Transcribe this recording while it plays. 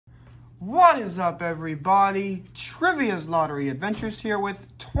What is up, everybody? Trivia's Lottery Adventures here with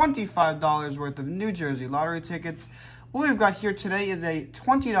 $25 worth of New Jersey lottery tickets. What we've got here today is a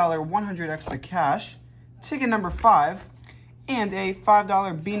 $20 100 extra cash, ticket number 5, and a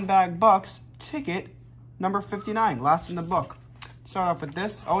 $5 beanbag bucks ticket number 59, last in the book. Start off with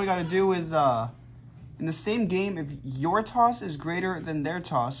this. All we got to do is, in the same game, if your toss is greater than their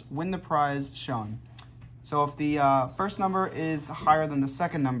toss, win the prize shown. So if the first number is higher than the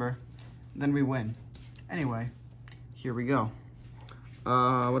second number, then we win. Anyway, here we go.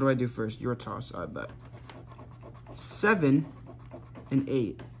 What do I do first? Your toss, I bet. 7 and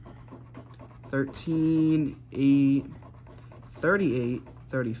 8. 13, 8, 38,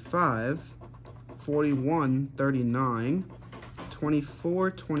 35, 41, 39,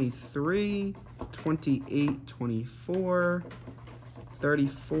 24, 23, 28, 24,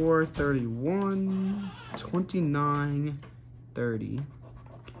 34, 31, 29, 30.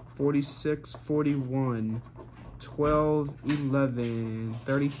 46, 41, 12, 11,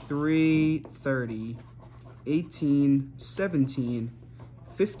 33, 30, 18, 17,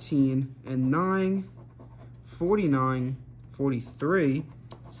 15, and 9, 49, 43,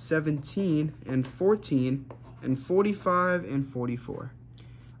 17, and 14, and 45, and 44.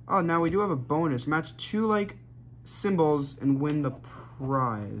 Oh, now we do have a bonus. Match 2 symbols and win the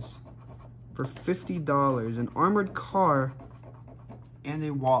prize for $50. An armored car and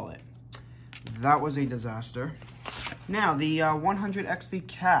a wallet. That was a disaster. Now, the 100x the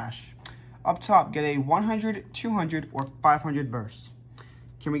cash. Up top, get a 100, 200, or 500 burst.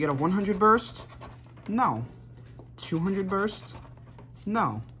 Can we get a 100 burst? No. 200 burst?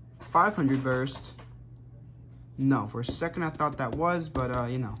 No. 500 burst? No. For a second, I thought that was,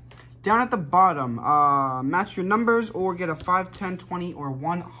 but, you know. Down at the bottom, match your numbers or get a 5, 10, 20, or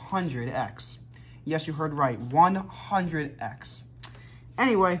 100x. Yes, you heard right. 100x.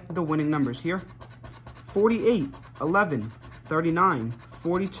 Anyway, the winning numbers here: 48, 11, 39,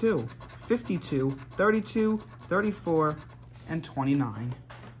 42, 52, 32, 34, and 29.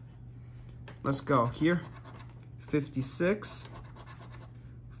 Let's go here. 56,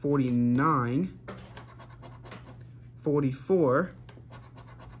 49, 44,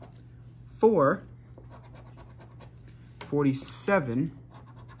 4, 47,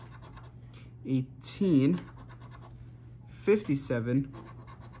 18, 57,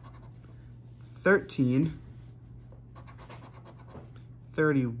 13,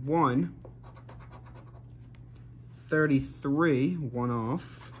 31, 33, one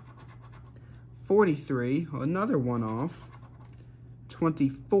off, 43, another one off,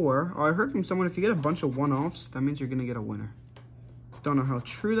 24. Oh, I heard from someone if you get a bunch of one-offs, that means you're going to get a winner. Don't know how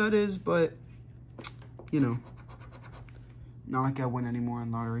true that is, but, you know, not like I win anymore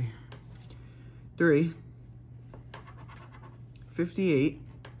in lottery. 3, 58,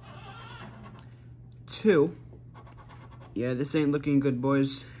 2, yeah, this ain't looking good,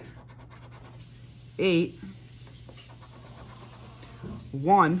 boys. 8,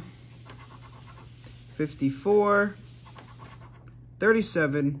 1, 54,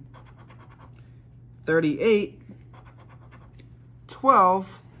 37, 38,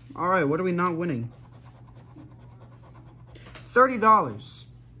 12. All right, what are we not winning? $30.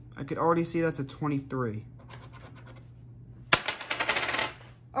 I could already see that's a 23.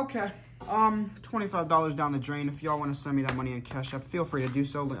 Okay, $25 down the drain. If y'all want to send me that money in Cash App, feel free to do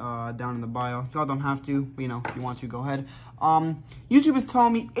so down in the bio. Y'all don't have to, but, you know, if you want to, go ahead. YouTube is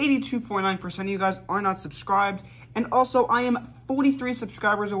telling me 82.9% of you guys are not subscribed. And also, I am 43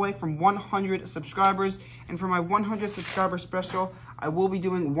 subscribers away from 100 subscribers. And for my 100 subscriber special, I will be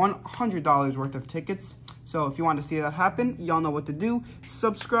doing $100 worth of tickets. So if you want to see that happen, y'all know what to do.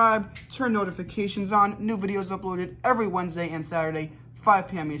 Subscribe, turn notifications on. New videos uploaded every Wednesday and Saturday, 5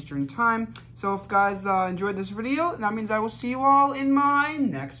 p.m. Eastern Time. So if guys enjoyed this video, that means I will see you all in my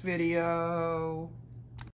next video.